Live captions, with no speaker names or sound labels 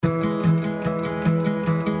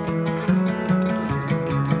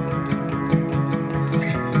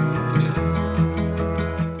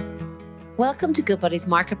Welcome to Goodbody's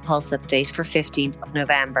Market Pulse update for 15th of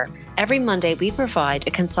November. Every Monday, we provide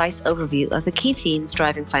a concise overview of the key themes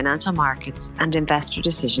driving financial markets and investor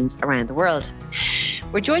decisions around the world.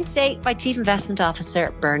 We're joined today by Chief Investment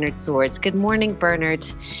Officer Bernard Swords. Good morning, Bernard.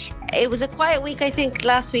 It was a quiet week, I think,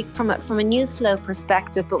 last week from a news flow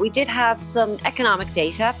perspective, but we did have some economic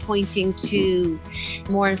data pointing to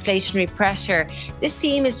more inflationary pressure. This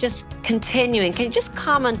theme is just continuing. Can you just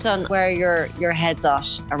comment on where your head's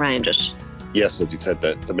at around it? Yes, as you said,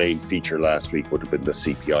 the main feature last week would have been the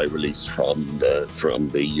CPI release from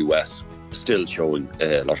the US, still showing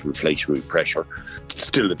a lot of inflationary pressure.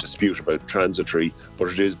 Still a dispute about transitory, but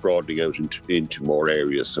it is broadening out into more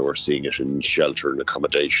areas. So we're seeing it in shelter and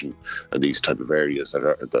accommodation and these type of areas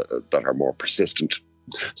that are more persistent.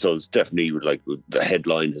 So it's definitely like the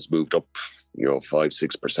headline has moved up,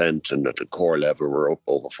 5-6%, and at the core level we're up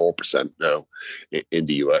over 4% now in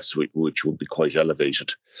the US, which would be quite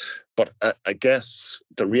elevated. But I guess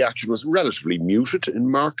the reaction was relatively muted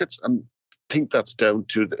in markets, and I think that's down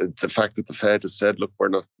to the fact that the Fed has said, look, we're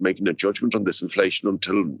not making a judgment on this inflation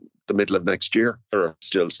until the middle of next year. There are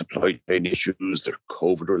still supply chain issues, there are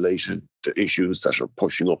COVID-related issues that are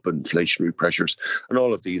pushing up inflationary pressures, and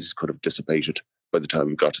all of these could have dissipated by the time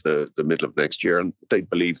we got to the middle of next year, and they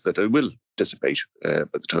believe that it will dissipate by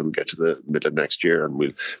the time we get to the middle of next year, and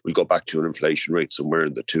we'll go back to an inflation rate somewhere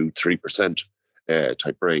in the 2-3%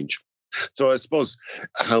 type range. So I suppose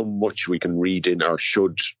how much we can read in or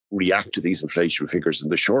should react to these inflation figures in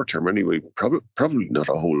the short term anyway, probably not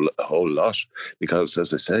a whole lot, because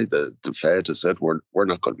as I say, the Fed has said we're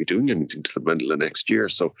not going to be doing anything to the middle of next year.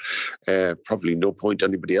 So probably no point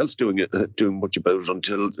anybody else doing much about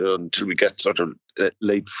it until we get sort of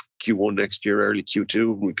late Q1 next year, early Q2,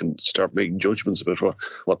 and we can start making judgments about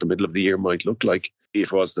what the middle of the year might look like.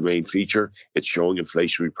 It was the main feature. It's showing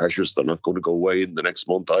inflationary pressures. They're not going to go away in the next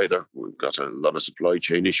month either. We've got a lot of supply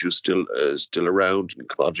chain issues still around, and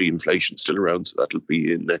commodity inflation still around, so that'll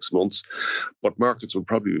be in next months. But markets will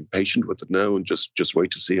probably be patient with it now and just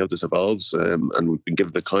wait to see how this evolves. And we've been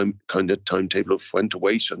given the kind of timetable of when to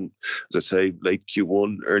wait. And as I say, late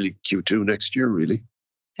Q1, early Q2 next year, really.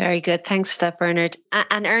 Very good. Thanks for that, Bernard.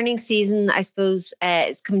 And earnings season, I suppose,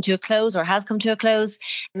 is coming to a close or has come to a close,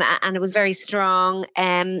 and it was very strong.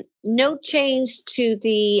 No change to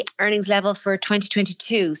the earnings level for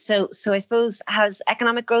 2022. So I suppose, has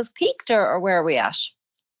economic growth peaked, or where are we at?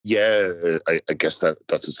 Yeah, I guess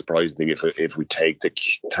that's a surprising thing. If we take the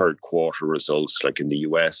third quarter results, like in the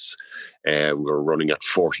US, we're running at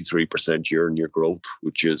 43% year-on-year growth,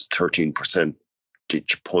 which is 13%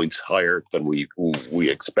 points higher than we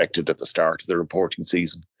expected at the start of the reporting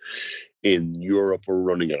season. In Europe, we're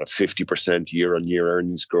running at a 50% year-on-year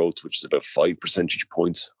earnings growth, which is about 5 percentage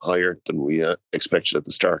points higher than we expected at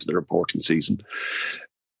the start of the reporting season.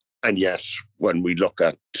 And yet, when we look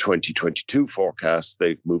at 2022 forecasts,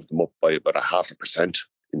 they've moved them up by about 0.5%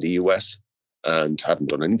 in the US and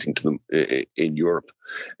haven't done anything to them in Europe.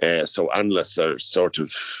 So analysts are sort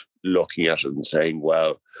of looking at it and saying,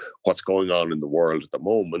 well, what's going on in the world at the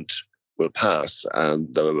moment will pass,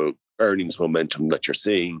 and the earnings momentum that you're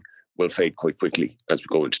seeing will fade quite quickly as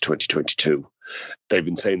we go into 2022. They've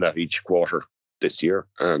been saying that each quarter this year,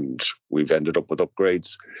 and we've ended up with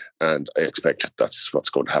upgrades, and I expect that's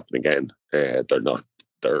what's going to happen again.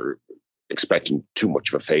 They're expecting too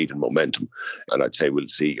much of a fade in momentum, and I'd say we'll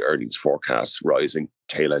see earnings forecasts rising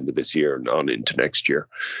tail end of this year and on into next year.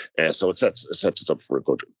 So it sets us up for a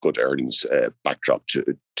good earnings backdrop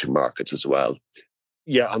to markets as well.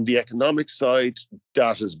 Yeah, on the economic side,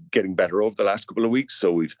 data's getting better over the last couple of weeks.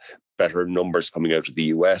 So we've better numbers coming out of the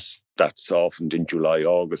US. That softened in July,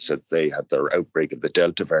 August, as they had their outbreak of the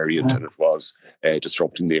Delta variant, and it was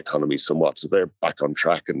disrupting the economy somewhat. So they're back on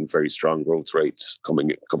track and very strong growth rates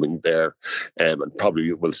coming there. And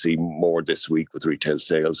probably we'll see more this week with retail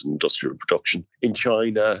sales and industrial production. In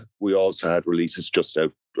China, we also had releases just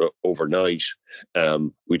out overnight.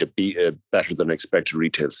 We'd a better than expected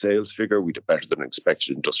retail sales figure. We'd a better than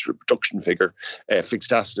expected industrial production figure.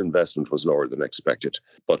 Fixed asset investment was lower than expected.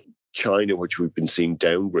 But China, which we've been seeing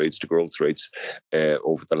downgrades to growth rates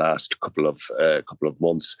over the last couple of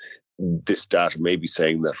months, this data may be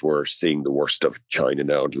saying that we're seeing the worst of China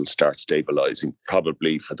now, and it'll start stabilizing.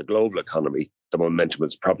 Probably for the global economy, the momentum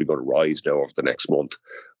is probably going to rise now over the next month.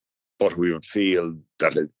 But we would feel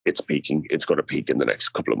that it's peaking. It's going to peak in the next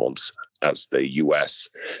couple of months as the US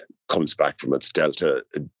comes back from its Delta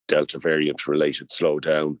variant related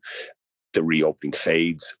slowdown. The reopening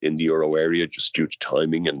fades in the euro area just due to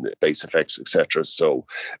timing and base effects, etc. So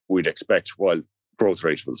we'd expect, while growth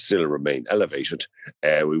rate will still remain elevated,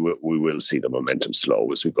 we will see the momentum slow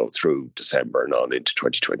as we go through December and on into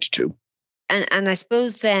 2022. And I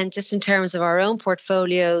suppose then, just in terms of our own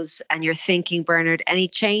portfolios and your thinking, Bernard, any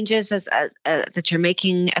changes that you're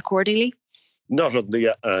making accordingly? Not at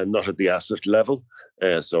the asset level.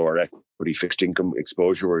 So our equity fixed income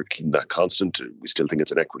exposure, we're keeping that constant. We still think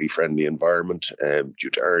it's an equity-friendly environment due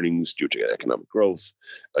to earnings, due to economic growth,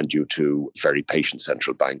 and due to very patient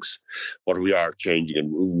central banks. What we are changing,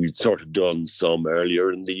 and we've sort of done some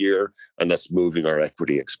earlier in the year, and that's moving our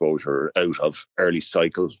equity exposure out of early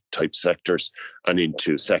cycle type sectors and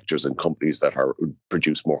into sectors and companies that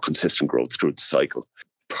produce more consistent growth through the cycle.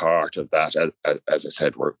 Part of that, as I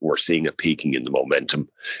said, we're seeing a peaking in the momentum.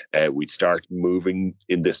 We'd start moving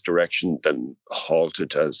in this direction, then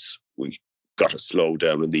halted as we got a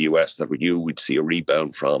slowdown in the US that we knew we'd see a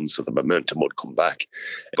rebound from, so the momentum would come back.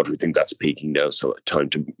 But we think that's peaking now, so time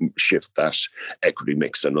to shift that equity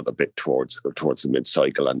mix another bit towards the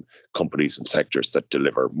mid-cycle and companies and sectors that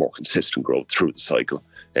deliver more consistent growth through the cycle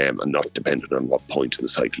and not dependent on what point in the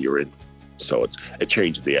cycle you're in. So it's a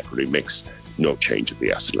change in the equity mix, no change at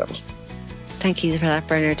the asset level. Thank you for that,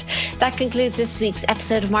 Bernard. That concludes this week's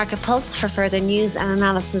episode of Market Pulse. For further news and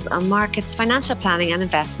analysis on markets, financial planning and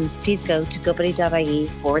investments, please go to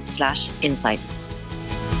goodbody.ie/insights.